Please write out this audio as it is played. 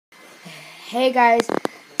Hey guys,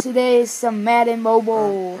 today is some Madden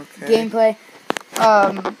Mobile gameplay.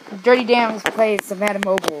 Dirty Dams plays some Madden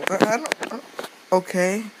Mobile.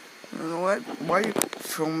 Okay. You know what? Why are you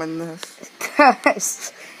filming this?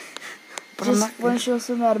 Cause just want to show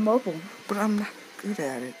some Madden Mobile. But I'm not good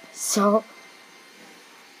at it. So.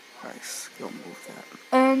 Nice. Go move that.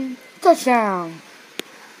 And touchdown.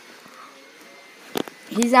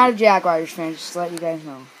 He's not a Jaguars fan, just to let you guys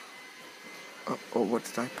know. Oh, what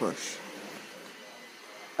did I push?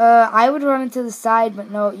 I would run into the side, but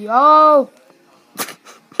no, you. Oh,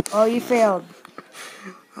 you failed.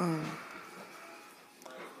 Oh,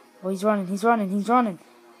 he's running.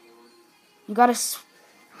 You gotta.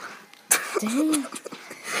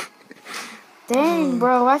 Dang,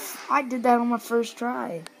 bro! I did that on my first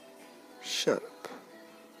try. Shut up.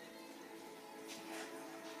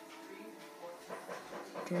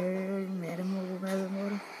 Madden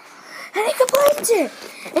Mobile. And he completes it!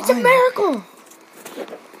 It's a miracle!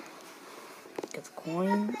 Get the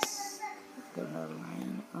coins. Get another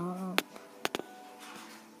line up.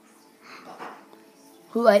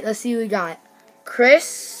 Let's see who we got.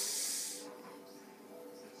 Chris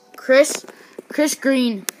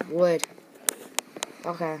Greenwood.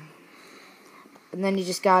 Okay. And then he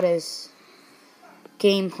just got his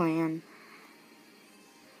game plan.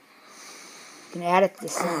 You can add it to the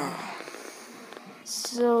side.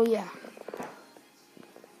 So, yeah.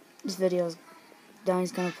 This video's done.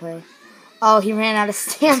 He's gonna play. Oh, he ran out of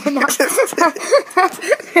stamina.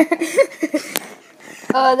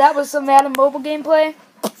 That was some Madden Mobile gameplay.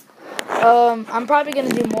 I'm probably gonna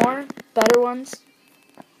do more, better ones.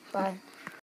 Bye.